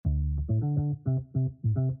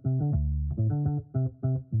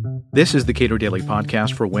This is the Cato Daily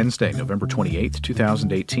Podcast for Wednesday, November 28th,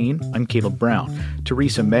 2018. I'm Caleb Brown.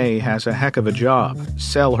 Theresa May has a heck of a job.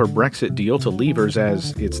 Sell her Brexit deal to Leavers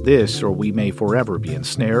as it's this or we may forever be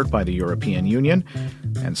ensnared by the European Union,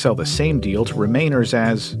 and sell the same deal to Remainers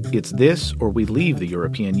as it's this or we leave the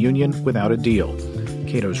European Union without a deal.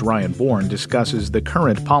 Cato's Ryan Bourne discusses the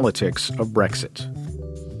current politics of Brexit.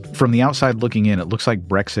 From the outside looking in, it looks like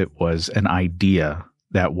Brexit was an idea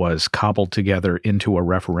that was cobbled together into a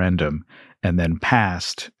referendum and then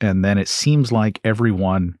passed. And then it seems like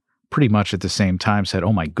everyone pretty much at the same time said,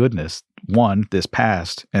 oh my goodness, one, this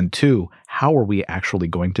passed, and two, how are we actually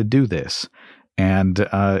going to do this? And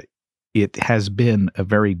it has been a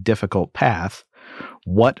very difficult path.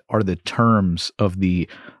 What are the terms of the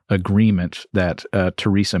agreement that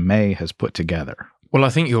Theresa May has put together? Well, I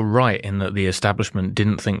think you're right in that the establishment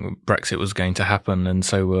didn't think Brexit was going to happen and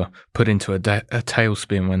so were put into a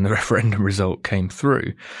tailspin when the referendum result came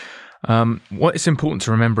through. What is important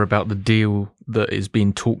to remember about the deal that is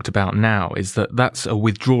being talked about now is that that's a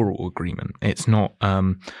withdrawal agreement. It's not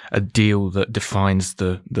a deal that defines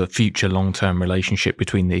the future long-term relationship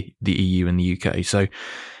between the EU and the UK. So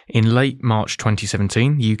in late March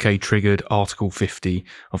 2017, the UK triggered Article 50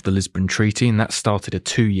 of the Lisbon Treaty, and that started a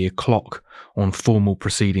 2-year clock on formal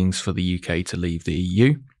proceedings for the UK to leave the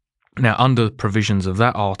EU. Now, under the provisions of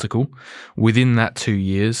that article, within that 2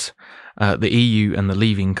 years, the EU and the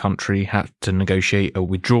leaving country had to negotiate a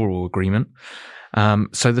withdrawal agreement.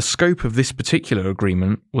 So the scope of this particular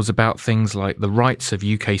agreement was about things like the rights of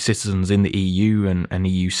UK citizens in the EU and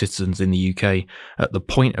EU citizens in the UK at the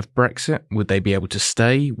point of Brexit. Would they be able to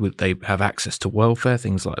stay? Would they have access to welfare?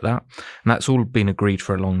 Things like that. And that's all been agreed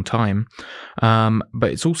for a long time.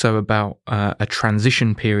 But it's also about a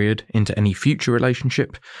transition period into any future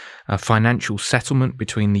relationship, a financial settlement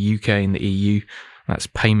between the UK and the EU. That's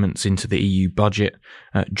payments into the EU budget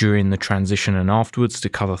during the transition and afterwards to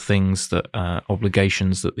cover things that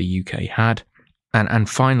obligations that the UK had. And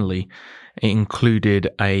finally, it included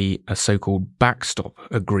a so-called backstop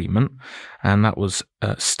agreement, and that was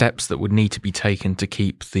steps that would need to be taken to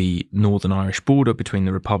keep the Northern Irish border between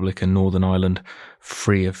the Republic and Northern Ireland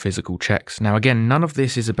free of physical checks. Now, again, none of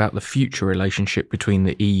this is about the future relationship between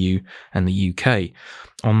the EU and the UK.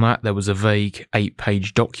 On that, there was a vague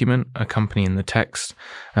 8-page document accompanying the text.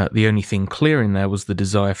 The only thing clear in there was the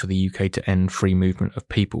desire for the UK to end free movement of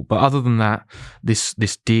people. But other than that, this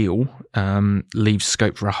deal leaves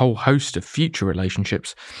scope for a whole host of future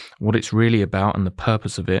relationships. What it's really about and the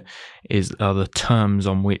purpose of it are the terms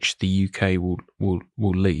on which the UK will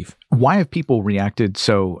leave. Why have people reacted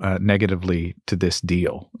so negatively to this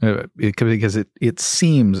deal? Because it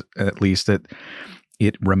seems, at least, that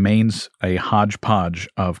it remains a hodgepodge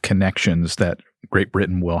of connections that Great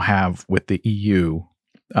Britain will have with the EU,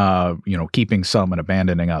 keeping some and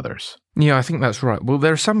abandoning others. Yeah, I think that's right. Well,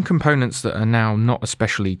 there are some components that are now not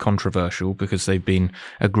especially controversial because they've been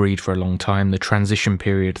agreed for a long time. The transition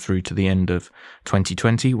period through to the end of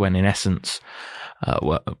 2020, when in essence,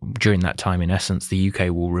 during that time, in essence, the UK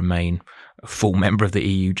will remain a full member of the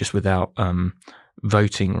EU just without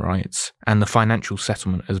voting rights, and the financial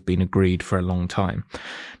settlement has been agreed for a long time.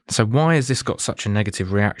 So why has this got such a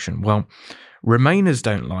negative reaction? Well, Remainers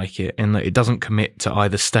don't like it in that it doesn't commit to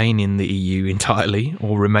either staying in the EU entirely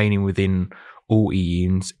or remaining within all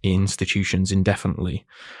EU institutions indefinitely.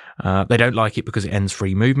 They don't like it because it ends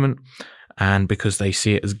free movement and because they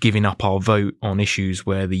see it as giving up our vote on issues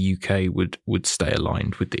where the UK would stay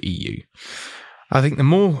aligned with the EU. I think the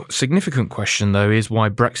more significant question, though, is why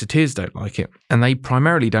Brexiteers don't like it. And they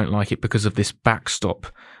primarily don't like it because of this backstop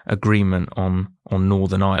agreement on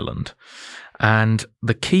Northern Ireland. And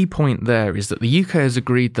the key point there is that the UK has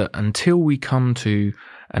agreed that until we come to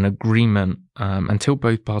an agreement, until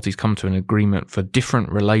both parties come to an agreement for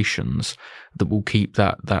different relations that will keep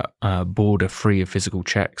that border free of physical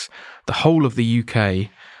checks, the whole of the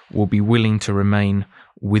UK will be willing to remain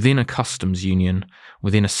within a customs union,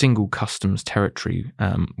 within a single customs territory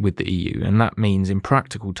with the EU. And that means, in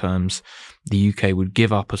practical terms, the UK would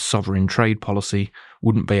give up a sovereign trade policy,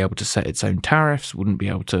 wouldn't be able to set its own tariffs, wouldn't be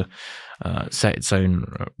able to set its own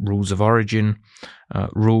rules of origin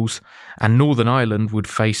rules. And Northern Ireland would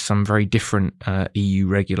face some very different EU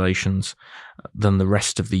regulations than the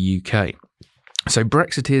rest of the UK. So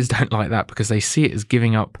Brexiteers don't like that because they see it as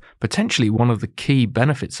giving up potentially one of the key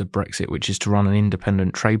benefits of Brexit, which is to run an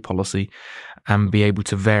independent trade policy and be able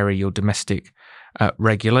to vary your domestic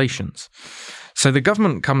regulations. So the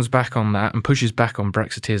government comes back on that and pushes back on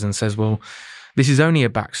Brexiteers and says, well, this is only a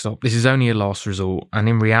backstop, this is only a last resort, and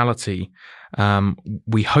in reality,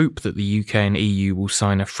 We hope that the UK and EU will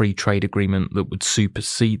sign a free trade agreement that would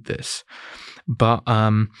supersede this. But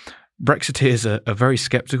Brexiteers are very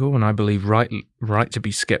sceptical, and I believe right to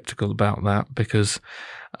be sceptical about that, because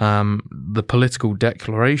the political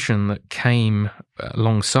declaration that came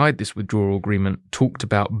alongside this withdrawal agreement talked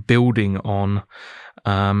about building on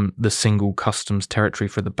the single customs territory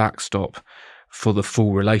for the backstop for the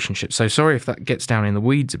full relationship. So sorry if that gets down in the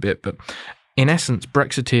weeds a bit, but in essence,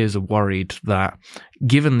 Brexiteers are worried that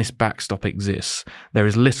given this backstop exists, there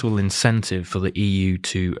is little incentive for the EU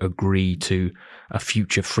to agree to a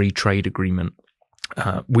future free trade agreement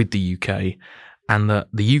with the UK, and that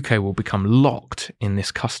the UK will become locked in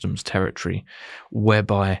this customs territory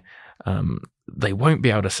whereby they won't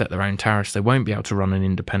be able to set their own tariffs, they won't be able to run an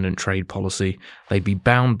independent trade policy, they'd be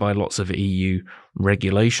bound by lots of EU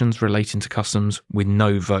regulations relating to customs with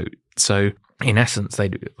no vote. So in essence,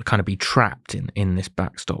 they'd kind of be trapped in this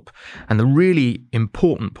backstop. And the really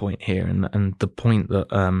important point here, and the point that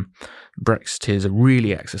Brexiteers are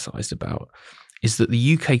really exercised about, is that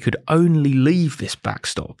the UK could only leave this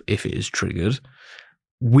backstop if it is triggered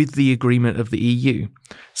with the agreement of the EU.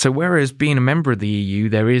 So whereas being a member of the EU,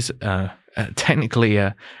 there is technically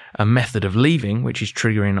a method of leaving, which is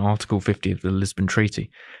triggering Article 50 of the Lisbon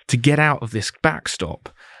Treaty, to get out of this backstop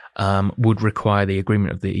would require the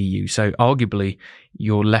agreement of the EU. So arguably,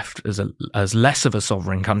 you're left as less of a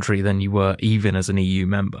sovereign country than you were even as an EU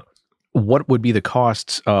member. What would be the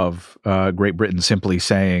costs of Great Britain simply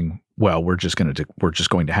saying, well, we're just going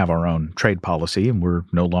to have our own trade policy and we're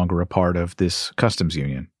no longer a part of this customs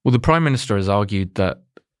union? Well, the Prime Minister has argued that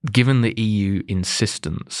given the EU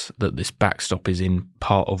insistence that this backstop is in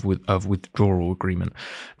part of withdrawal agreement,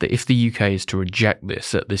 that if the UK is to reject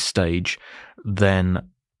this at this stage, then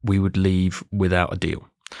we would leave without a deal.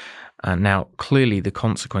 Now, clearly, the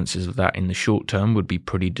consequences of that in the short term would be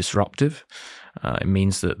pretty disruptive. It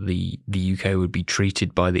means that the UK would be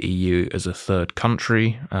treated by the EU as a third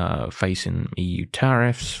country, facing EU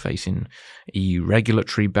tariffs, facing EU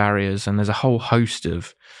regulatory barriers, and there's a whole host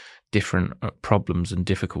of different problems and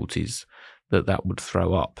difficulties that would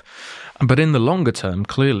throw up. But in the longer term,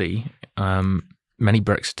 clearly, many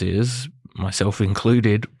Brexiteers, myself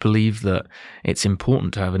included, believe that it's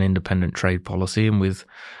important to have an independent trade policy, and with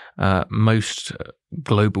most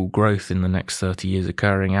global growth in the next 30 years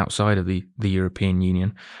occurring outside of the European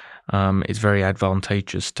Union, it's very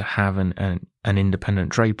advantageous to have an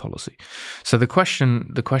independent trade policy. So the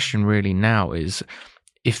question really now is,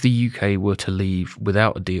 if the UK were to leave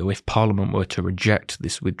without a deal, if Parliament were to reject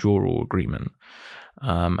this withdrawal agreement,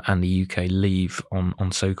 and the UK leave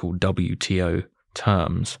on so-called WTO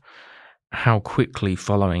terms, how quickly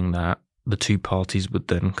following that the two parties would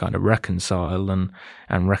then kind of reconcile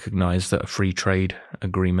and recognise that a free trade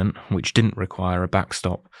agreement, which didn't require a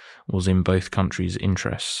backstop, was in both countries'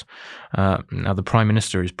 interests. Now, the Prime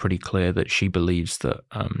Minister is pretty clear that she believes that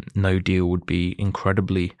no deal would be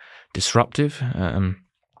incredibly disruptive.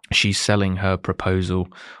 She's selling her proposal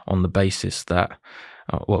on the basis that,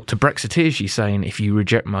 to Brexiteers, she's saying, if you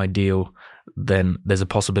reject my deal, then there's a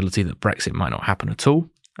possibility that Brexit might not happen at all.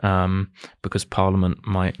 Because Parliament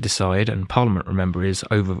might decide, and Parliament, remember, is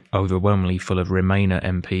overwhelmingly full of Remainer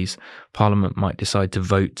MPs, Parliament might decide to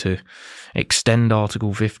vote to extend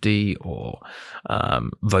Article 50 or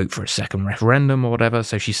vote for a second referendum or whatever.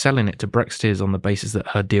 So she's selling it to Brexiteers on the basis that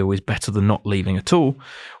her deal is better than not leaving at all,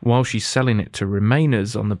 while she's selling it to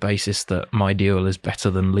Remainers on the basis that my deal is better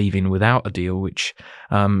than leaving without a deal, which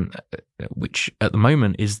at the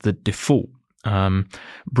moment is the default.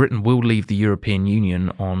 Britain will leave the European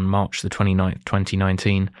Union on March the 29th,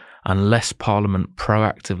 2019, unless Parliament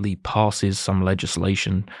proactively passes some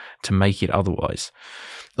legislation to make it otherwise.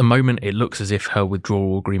 At the moment, it looks as if her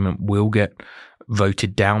withdrawal agreement will get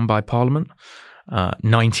voted down by Parliament.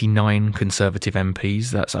 99 Conservative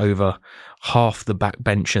MPs, that's over half the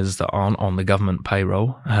backbenchers that aren't on the government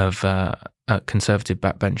payroll, have Conservative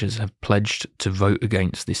backbenchers have pledged to vote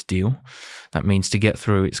against this deal. That means to get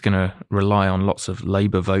through, it's going to rely on lots of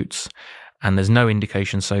Labour votes, and there's no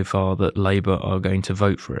indication so far that Labour are going to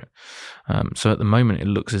vote for it. So at the moment, it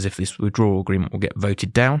looks as if this withdrawal agreement will get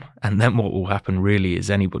voted down, and then what will happen really is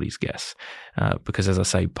anybody's guess. Because, as I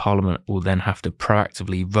say, Parliament will then have to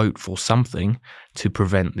proactively vote for something to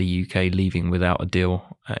prevent the UK leaving without a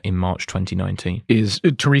deal in March 2019. Is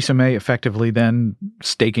Theresa May effectively then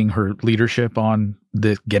staking her leadership on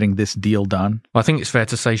getting this deal done? I think it's fair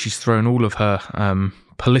to say she's thrown all of her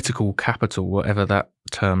political capital, whatever that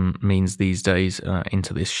term means these days,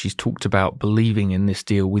 into this. She's talked about believing in this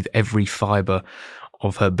deal with every fibre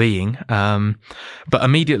of her being. But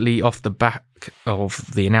immediately off the back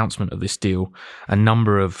of the announcement of this deal, a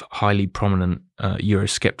number of highly prominent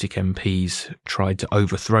Eurosceptic MPs tried to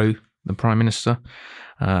overthrow the Prime Minister.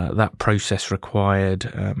 That process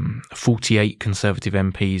required 48 Conservative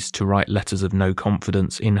MPs to write letters of no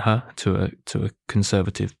confidence in her to a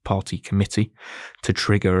Conservative Party committee to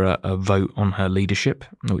trigger a vote on her leadership,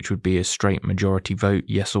 which would be a straight majority vote,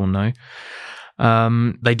 yes or no.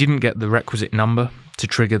 They didn't get the requisite number to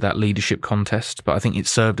trigger that leadership contest, but I think it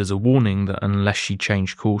served as a warning that unless she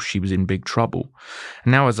changed course, she was in big trouble.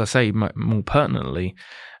 And now, as I say, more pertinently,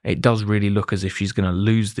 it does really look as if she's going to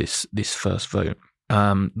lose this first vote.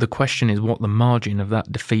 The question is what the margin of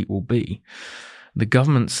that defeat will be. The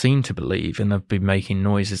government seem to believe, and have been making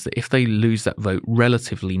noises, that if they lose that vote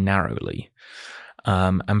relatively narrowly,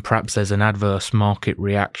 and perhaps there's an adverse market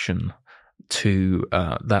reaction to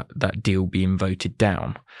that deal being voted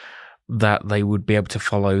down, that they would be able to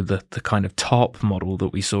follow the kind of TARP model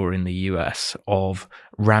that we saw in the US of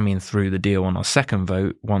ramming through the deal on a second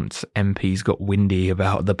vote once MPs got windy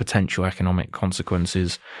about the potential economic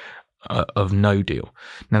consequences of no deal.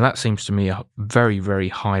 Now, that seems to me a very, very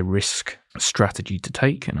high risk strategy to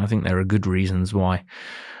take, and I think there are good reasons why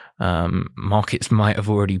markets might have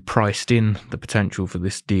already priced in the potential for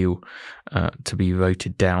this deal to be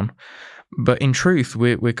voted down. But in truth,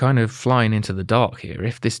 we're kind of flying into the dark here.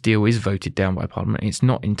 If this deal is voted down by Parliament, it's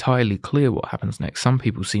not entirely clear what happens next. Some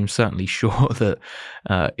people seem certainly sure that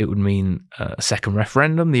it would mean a second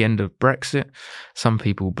referendum, the end of Brexit. Some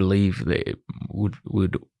people believe that it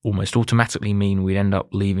would almost automatically mean we'd end up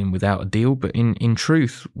leaving without a deal. But in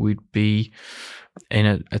truth, we'd be in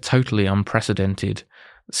a totally unprecedented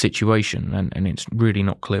situation, and it's really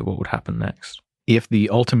not clear what would happen next. If the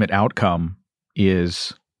ultimate outcome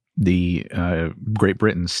is the Great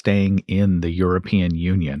Britain staying in the European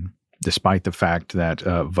Union, despite the fact that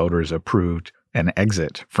voters approved an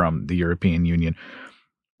exit from the European Union,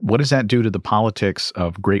 what does that do to the politics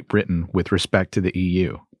of Great Britain with respect to the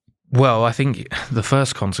EU? Well, I think the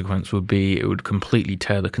first consequence would be it would completely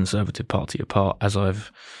tear the Conservative Party apart. As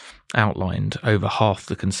I've outlined, over half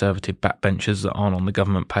the Conservative backbenchers that aren't on the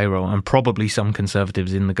government payroll, and probably some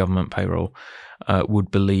Conservatives in the government payroll, would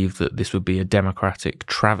believe that this would be a democratic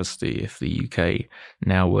travesty if the UK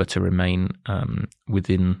now were to remain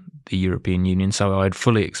within the European Union. So I'd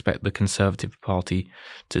fully expect the Conservative Party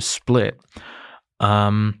to split.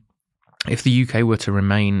 If the UK were to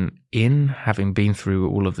remain in, having been through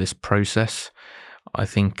all of this process, I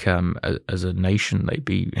think as a nation they'd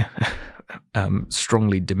be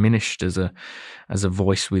strongly diminished as a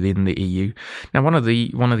voice within the EU. Now, one of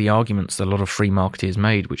the arguments that a lot of free marketeers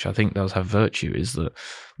made, which I think does have virtue, is that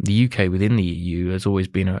the UK within the EU has always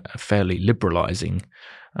been a fairly liberalising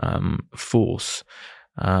force.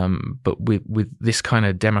 But with this kind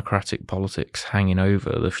of democratic politics hanging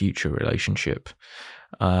over the future relationship,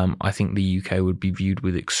 I think the UK would be viewed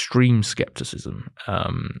with extreme scepticism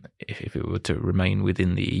if it were to remain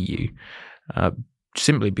within the EU.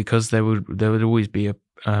 Simply because there would always be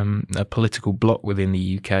a political bloc within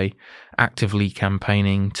the UK actively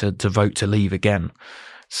campaigning to vote to leave again.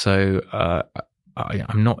 So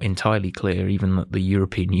I'm not entirely clear even that the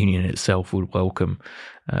European Union itself would welcome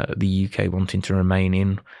the UK wanting to remain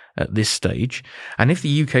in at this stage. And if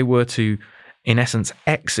the UK were to, in essence,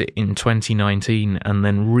 exit in 2019 and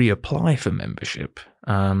then reapply for membership,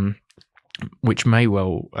 which may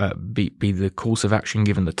well be the course of action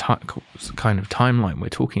given the kind of timeline we're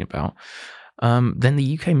talking about, then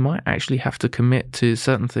the UK might actually have to commit to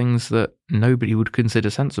certain things that nobody would consider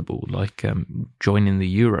sensible, like joining the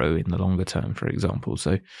euro in the longer term, for example.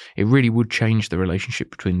 So it really would change the relationship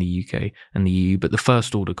between the UK and the EU. But the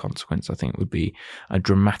first order consequence, I think, would be a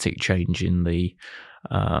dramatic change in the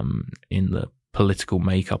political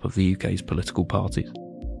makeup of the UK's political parties.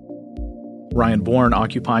 Ryan Bourne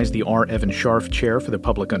occupies the R. Evan Scharf Chair for the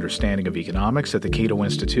Public Understanding of Economics at the Cato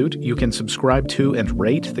Institute. You can subscribe to and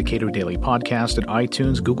rate the Cato Daily Podcast at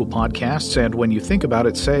iTunes, Google Podcasts, and when you think about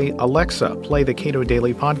it, say, Alexa, play the Cato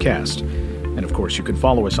Daily Podcast. And of course, you can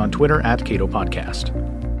follow us on Twitter at Cato Podcast.